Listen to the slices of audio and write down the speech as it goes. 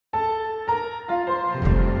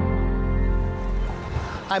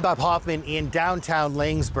I'm Bob Hoffman in downtown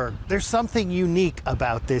Laingsburg. There's something unique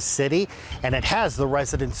about this city, and it has the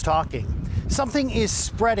residents talking. Something is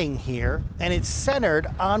spreading here, and it's centered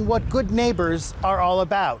on what good neighbors are all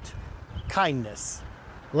about: kindness.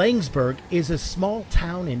 Laingsburg is a small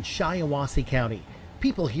town in Shiawassee County.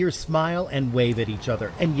 People here smile and wave at each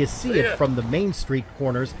other, and you see it from the main street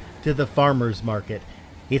corners to the farmers market.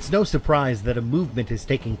 It's no surprise that a movement is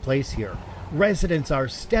taking place here. Residents are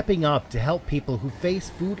stepping up to help people who face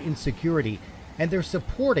food insecurity, and they're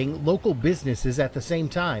supporting local businesses at the same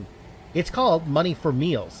time. It's called Money for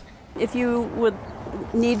Meals. If you would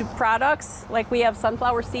need products, like we have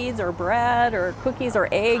sunflower seeds or bread or cookies or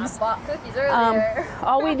eggs, Cookies earlier.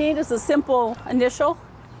 all we need is a simple initial.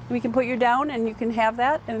 We can put you down and you can have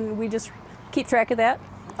that, and we just keep track of that.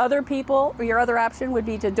 Other people, or your other option would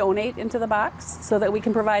be to donate into the box so that we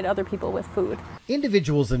can provide other people with food.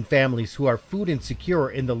 Individuals and families who are food insecure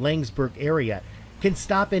in the Laingsburg area can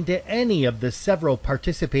stop into any of the several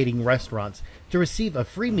participating restaurants to receive a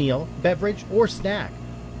free meal, beverage, or snack.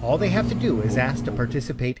 All they have to do is ask to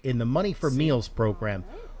participate in the Money for Meals program,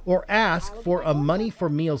 or ask for a Money for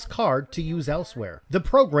Meals card to use elsewhere. The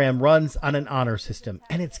program runs on an honor system,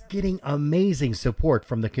 and it's getting amazing support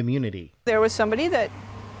from the community. There was somebody that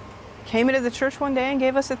came into the church one day and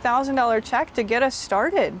gave us a $1,000 check to get us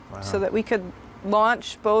started. Wow. So that we could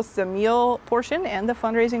launch both the meal portion and the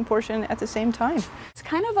fundraising portion at the same time. It's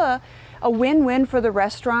kind of a win-win for the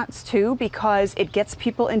restaurants too, because it gets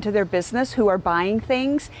people into their business who are buying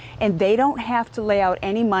things, and they don't have to lay out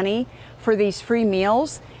any money for these free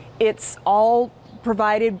meals. It's all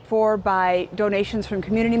provided for by donations from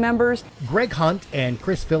community members. Greg Hunt and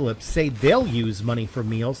Chris Phillips say they'll use Money for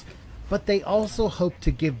Meals, but they also hope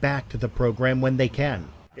to give back to the program when they can.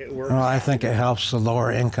 Well, I think it helps the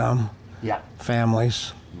lower income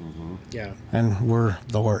families. Yeah. And we're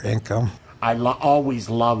lower income. I always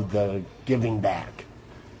love the giving back.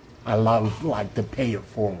 I love like to pay it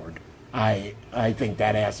forward. I think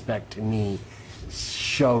that aspect to me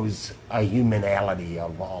shows a humanality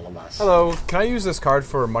of all of us. Hello, can I use this card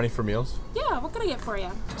for Money for Meals? Yeah, what can I get for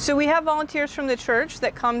you? So we have volunteers from the church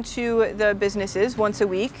that come to the businesses once a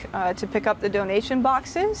week to pick up the donation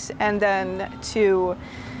boxes, and then to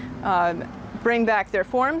bring back their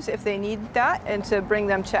forms if they need that, and to bring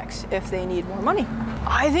them checks if they need more money.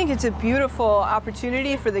 I think it's a beautiful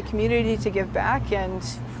opportunity for the community to give back, and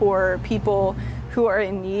for people who are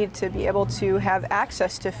in need to be able to have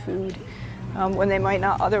access to food when they might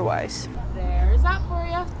not otherwise. There's that for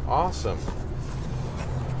you. Awesome.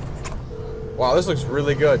 Wow, this looks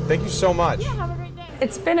really good. Thank you so much. Yeah, have a great day.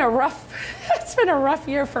 It's been a rough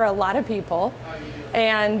year for a lot of people,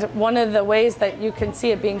 and one of the ways that you can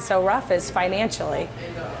see it being so rough is financially.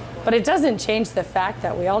 But it doesn't change the fact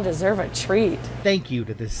that we all deserve a treat. Thank you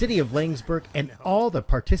to the City of Laingsburg and all the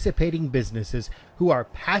participating businesses who are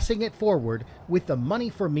passing it forward with the Money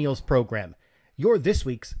for Meals program. You're this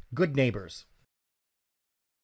week's Good Neighbors.